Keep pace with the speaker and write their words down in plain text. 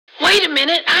Wait a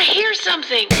minute, I hear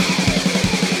something.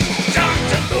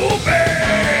 Dr. Movie!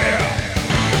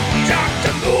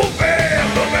 Dr. Movie!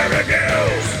 Blueberry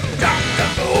News! Dr.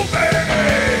 Movie!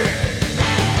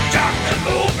 Dr.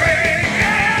 Movie!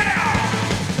 Yeah!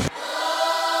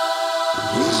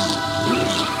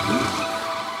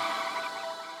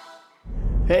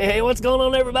 Hey, what's going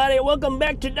on, everybody? Welcome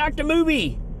back to Dr.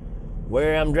 Movie,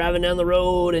 where I'm driving down the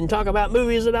road and talk about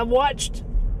movies that I've watched,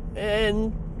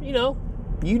 and,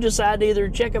 you decide to either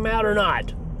check them out or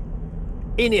not.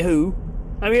 Anywho,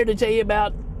 I'm here to tell you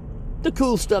about the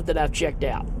cool stuff that I've checked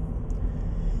out.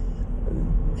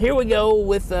 Here we go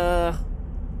with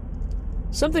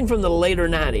something from the later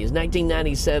 90s,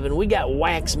 1997. We got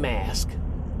Wax Mask.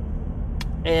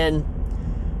 And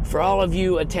for all of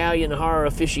you Italian horror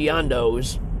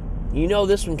aficionados,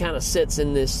 this one kind of sits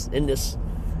in this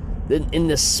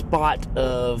spot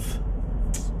of,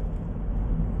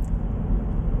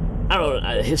 I don't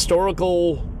know,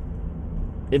 historical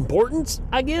importance,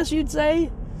 I guess you'd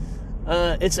say.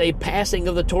 It's a passing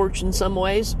of the torch in some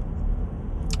ways,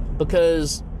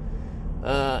 because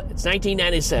it's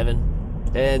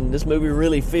 1997, and this movie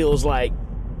really feels like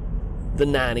the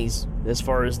 90s as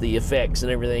far as the effects and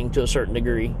everything to a certain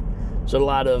degree. So a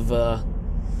lot of,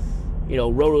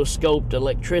 rotoscoped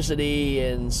electricity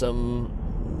and some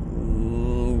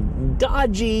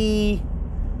dodgy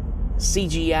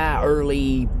CGI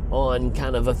early on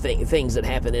kind of things that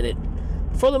happen in it.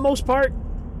 For the most part,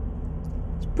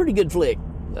 it's a pretty good flick.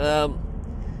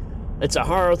 It's a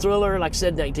horror thriller, like I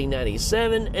said,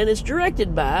 1997, and it's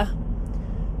directed by,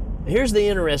 here's the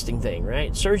interesting thing,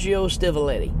 right? Sergio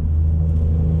Stivaleti.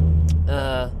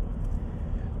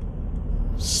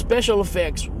 Special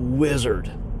effects wizard.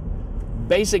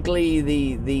 Basically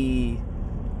the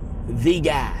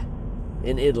guy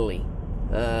in Italy.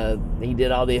 He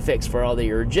did all the effects for all the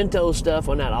Argento stuff.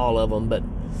 Well, not all of them, but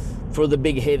for the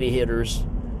big heavy hitters.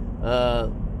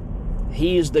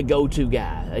 He is the go-to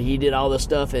guy. He did all the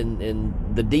stuff in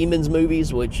the Demons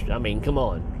movies, which, I mean, come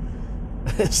on.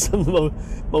 Some of the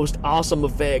most awesome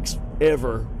effects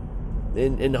ever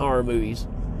in horror movies.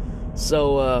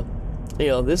 So,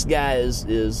 this guy is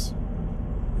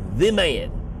the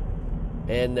man.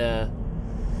 And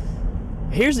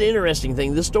here's the interesting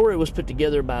thing. This story was put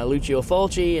together by Lucio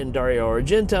Fulci and Dario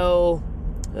Argento,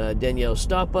 Daniele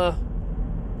Stoppa,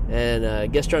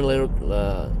 and Gaston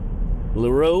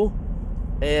Leroux.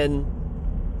 And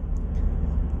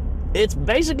it's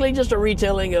basically just a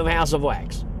retelling of House of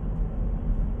Wax.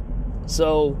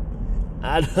 So,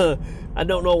 I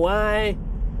don't know why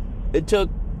it took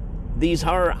these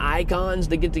horror icons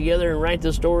to get together and write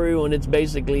the story when it's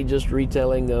basically just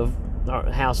retelling of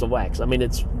House of Wax. I mean,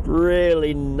 it's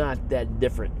really not that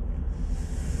different.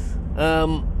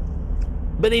 But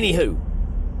anywho,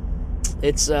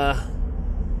 it's an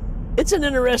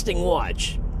interesting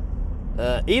watch.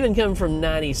 Even coming from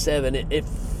 97, it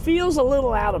feels a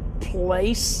little out of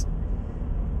place,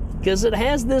 because it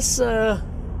has this it's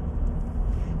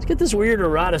got this weird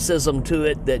eroticism to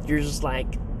it that you're just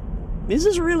like, is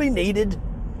this really needed?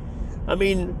 I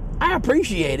mean, I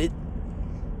appreciate it,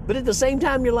 but at the same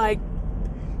time you're like,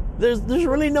 there's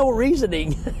really no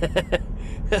reasoning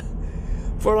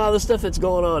for a lot of the stuff that's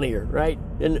going on here, right?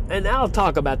 And I'll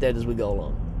talk about that as we go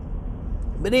along.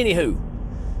 But anywho,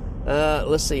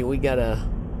 let's see, we got a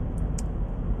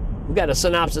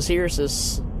synopsis here. It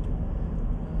says,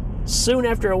 soon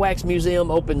after a wax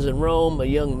museum opens in Rome, a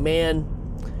young man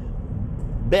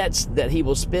bets that he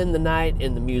will spend the night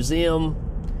in the museum,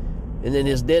 and then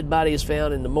his dead body is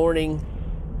found in the morning.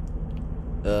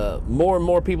 More and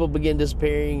more people begin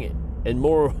disappearing, and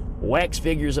more wax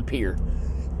figures appear.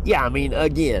 Yeah, I mean,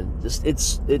 again,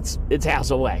 it's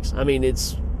House of Wax. I mean,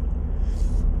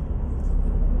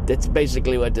 that's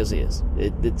basically what this is.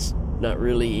 It's not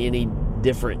really any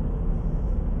different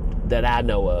that I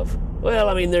know of. Well,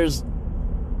 I mean, there's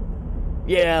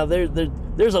a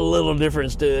little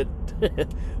difference to it.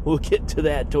 We'll get to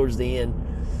that towards the end.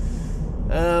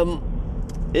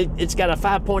 It's got a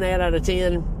 5.8 out of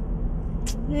 10.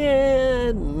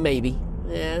 Yeah, maybe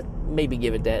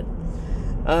give it that.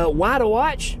 Why to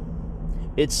watch?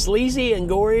 It's sleazy and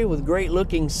gory with great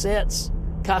looking sets,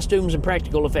 costumes, and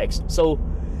practical effects. So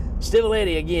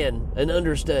Stivaleti, again, an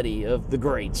understudy of the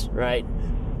greats, right?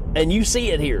 And you see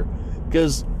it here,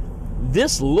 because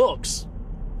this looks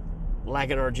like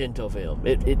an Argento film.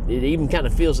 It even kind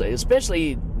of feels like,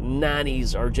 especially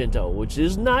 90s Argento, which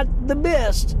is not the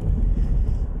best,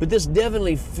 but this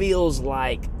definitely feels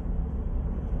like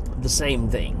the same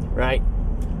thing, right?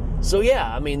 So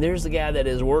yeah, I mean, there's the guy that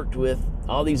has worked with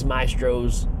all these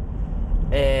maestros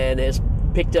and has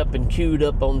picked up and queued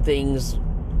up on things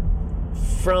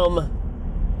from,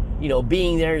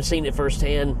 being there and seeing it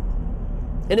firsthand.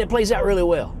 And it plays out really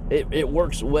well. It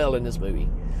works well in this movie.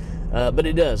 But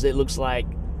it does. It looks like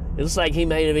he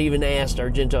may have even asked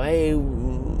Argento, hey,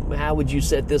 how would you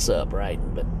set this up, right?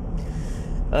 But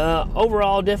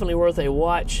overall, definitely worth a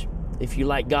watch if you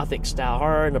like Gothic style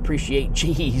horror and appreciate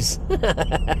cheese.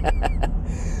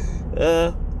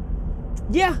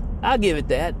 Yeah, I'll give it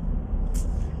that.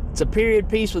 It's a period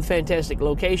piece with fantastic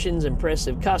locations,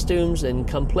 impressive costumes, and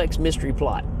complex mystery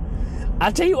plot.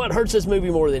 I tell you what hurts this movie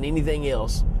more than anything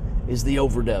else is the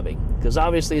overdubbing, because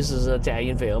obviously this is an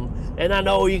Italian film, and I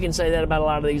know you can say that about a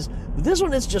lot of these, but this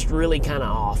one is just really kind of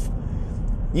off.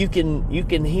 You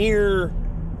can hear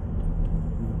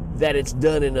that it's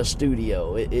done in a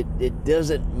studio. It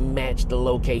doesn't match the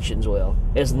locations well.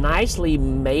 As nicely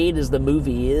made as the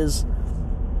movie is,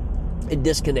 it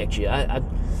disconnects you. I'm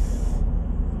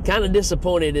kind of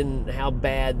disappointed in how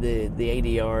bad the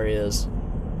ADR is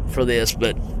for this,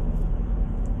 but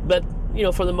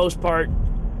for the most part,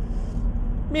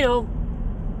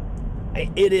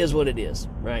 it is what it is,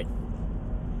 right?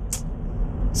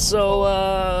 So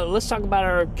let's talk about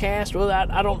our cast. Well,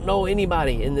 I don't know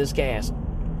anybody in this cast,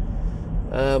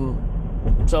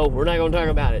 so we're not going to talk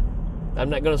about it. I'm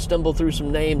not going to stumble through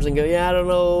some names and go, yeah, I don't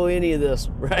know any of this,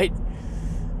 right?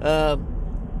 But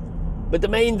the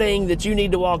main thing that you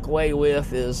need to walk away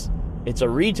with is it's a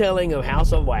retelling of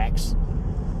House of Wax,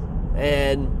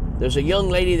 and there's a young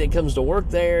lady that comes to work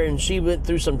there, and she went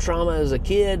through some trauma as a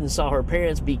kid and saw her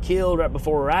parents be killed right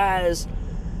before her eyes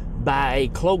by a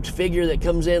cloaked figure that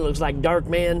comes in, looks like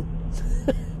Darkman,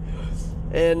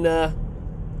 and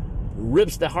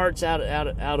rips the hearts out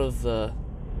of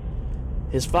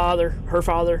her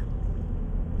father,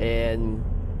 and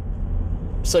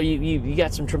so you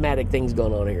got some traumatic things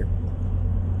going on here.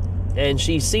 And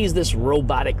she sees this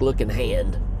robotic-looking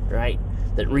hand, right,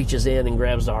 that reaches in and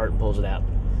grabs the heart and pulls it out.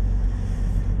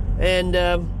 And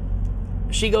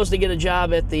she goes to get a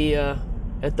job at the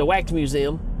wax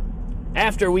museum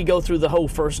after we go through the whole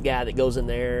first guy that goes in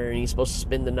there, and he's supposed to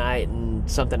spend the night,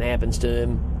 and something happens to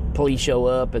him. Police show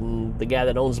up, and the guy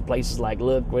that owns the place is like,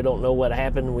 look, we don't know what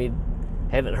happened. We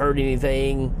haven't heard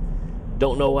anything.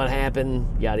 Don't know what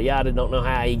happened. Yada, yada. Don't know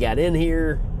how he got in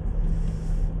here.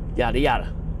 Yada,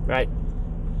 yada. Right?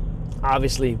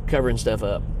 Obviously covering stuff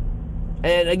up.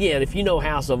 And again, if you know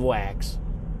House of Wax,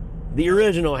 the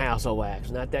original House of Wax,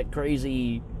 not that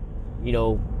crazy,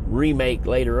 remake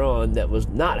later on that was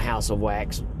not House of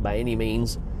Wax by any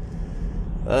means.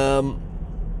 I'm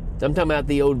talking about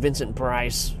the old Vincent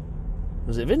Price.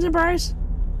 Was it Vincent Price?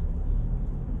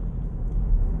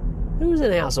 Who was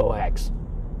in House of Wax?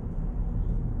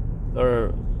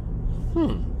 Or,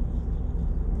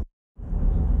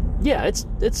 yeah, it's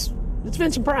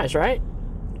Vincent Price, right?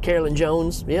 Carolyn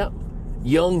Jones, yep.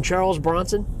 Young Charles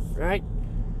Bronson, right?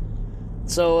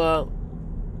 So,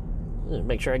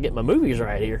 make sure I get my movies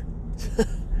right here.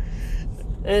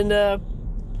 And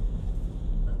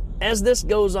as this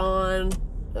goes on,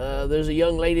 there's a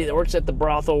young lady that works at the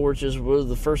brothel, which is where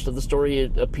the first of the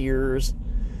story appears.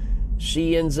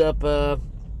 She ends up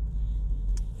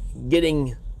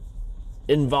getting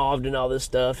involved in all this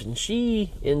stuff, and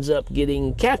she ends up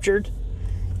getting captured.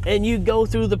 And you go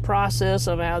through the process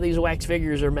of how these wax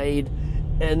figures are made,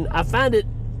 and I find it,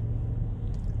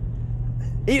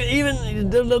 even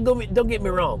don't get me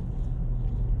wrong,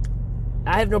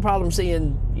 I have no problem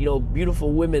seeing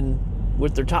beautiful women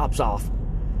with their tops off,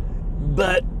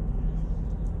 but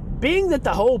being that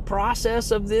the whole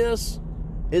process of this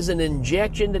is an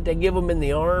injection that they give them in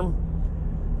the arm,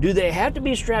 do they have to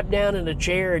be strapped down in a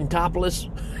chair and topless?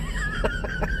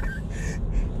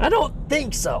 I don't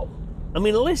think so. I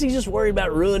mean, unless he's just worried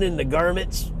about ruining the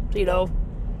garments,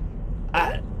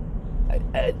 I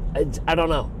don't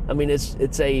know. I mean,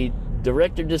 it's a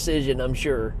director decision, I'm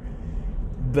sure.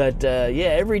 But yeah,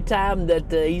 every time that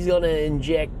he's going to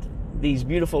inject these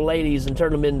beautiful ladies and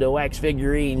turn them into wax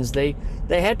figurines, they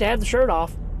have to have the shirt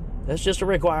off. That's just a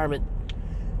requirement.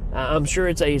 I'm sure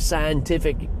it's a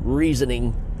scientific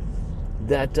reasoning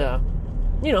that,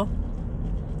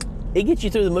 it gets you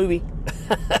through the movie.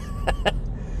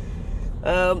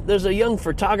 There's a young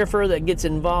photographer that gets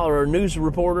involved, or a news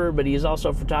reporter, but he's also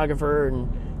a photographer and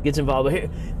gets involved. But here,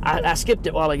 I skipped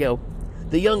it a while ago.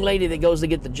 The young lady that goes to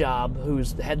get the job,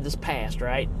 who's had this past,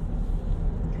 right?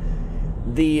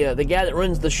 The guy that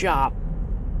runs the shop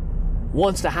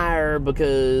wants to hire her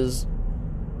because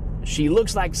she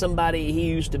looks like somebody he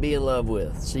used to be in love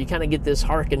with. So you kind of get this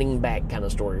hearkening back kind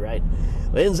of story, right?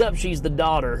 Well, it ends up she's the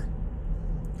daughter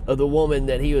of the woman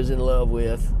that he was in love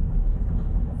with.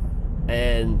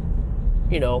 And,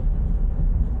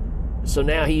 so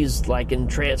now he's like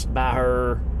entranced by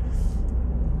her.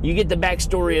 You get the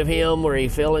backstory of him where he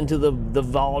fell into the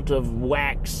vault of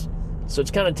wax. So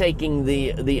it's kind of taking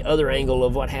the other angle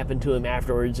of what happened to him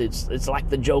afterwards. It's like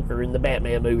the Joker in the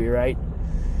Batman movie, right?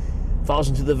 Falls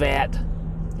into the vat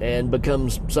and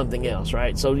becomes something else,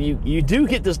 right? So you do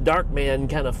get this Darkman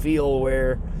kind of feel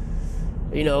where,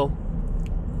 you know,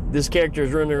 this character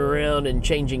is running around and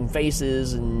changing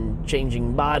faces and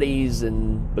changing bodies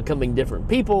and becoming different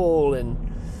people. And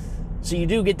so you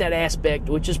do get that aspect,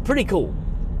 which is pretty cool.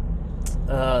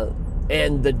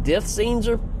 And the death scenes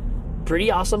are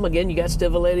pretty awesome. Again, you got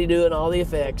Stivalletti doing all the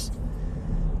effects.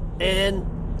 And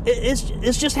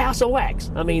it's just House of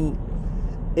Wax. I mean,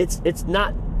 it's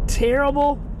not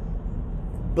terrible,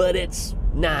 but it's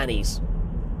 90s.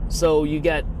 So you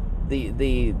got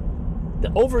the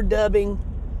overdubbing,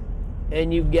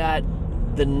 and you've got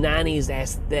the 90s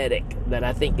aesthetic that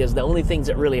I think is the only things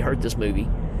that really hurt this movie.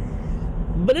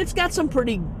 But it's got some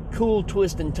pretty cool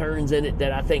twists and turns in it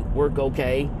that I think work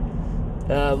okay.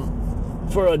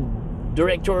 For a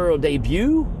directorial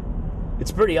debut,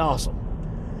 it's pretty awesome.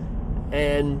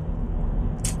 And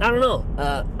I don't know,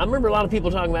 I remember a lot of people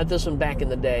talking about this one back in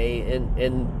the day,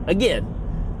 and again,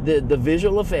 the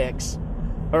visual effects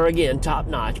are again top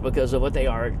notch because of what they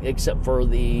are, except for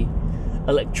the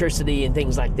electricity and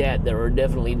things like that were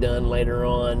definitely done later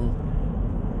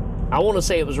on. I want to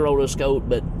say it was rotoscope,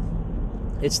 but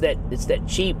it's that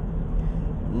cheap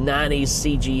 90s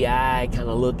CGI kind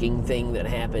of looking thing that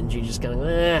happens. You just kind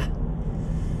of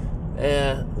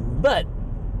but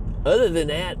other than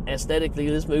that, aesthetically,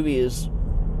 this movie is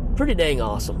pretty dang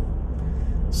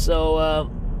awesome. So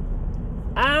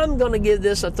I'm gonna give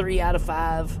this a 3 out of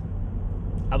 5.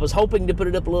 I was hoping to put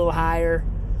it up a little higher,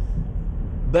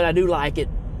 but I do like it,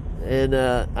 and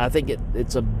I think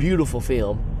it's a beautiful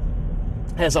film.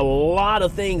 Has a lot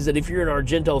of things that if you're an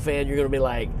Argento fan, you're going to be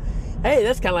like, hey,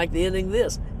 that's kind of like the ending of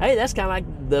this. Hey, that's kind of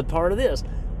like the part of this.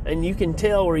 And you can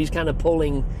tell where he's kind of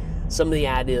pulling some of the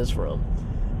ideas from.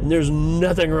 And there's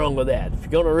nothing wrong with that. If you're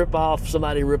going to rip off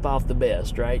somebody, rip off the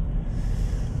best, right?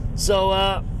 So,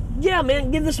 yeah,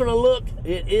 man, give this one a look.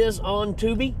 It is on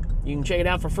Tubi. You can check it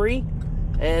out for free.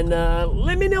 And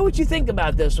let me know what you think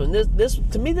about this one. This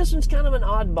to me, this one's kind of an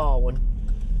oddball one.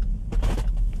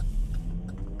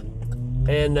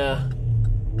 And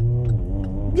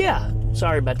yeah,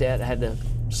 sorry about that. I had to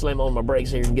slam on my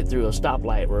brakes here and get through a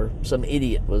stoplight where some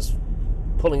idiot was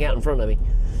pulling out in front of me.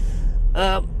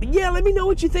 Yeah, let me know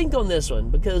what you think on this one,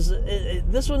 because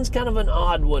this one's kind of an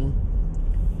odd one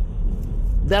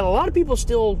that a lot of people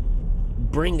still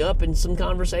bring up in some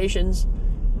conversations.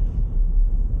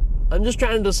 I'm just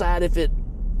trying to decide if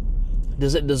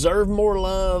does it deserve more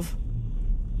love,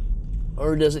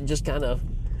 or does it just kind of,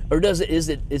 or is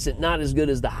it not as good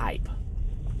as the hype?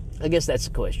 I guess that's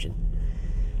the question.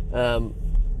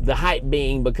 The hype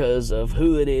being because of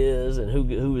who it is and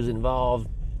who is involved.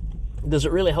 Does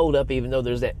it really hold up, even though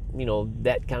there's that, you know,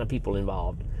 that kind of people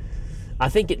involved? I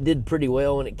think it did pretty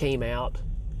well when it came out.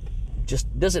 Just,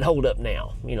 does it hold up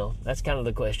now? You know, that's kind of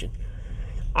the question.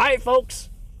 All right, folks,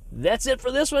 that's it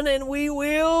for this one, and we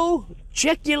will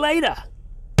check you later.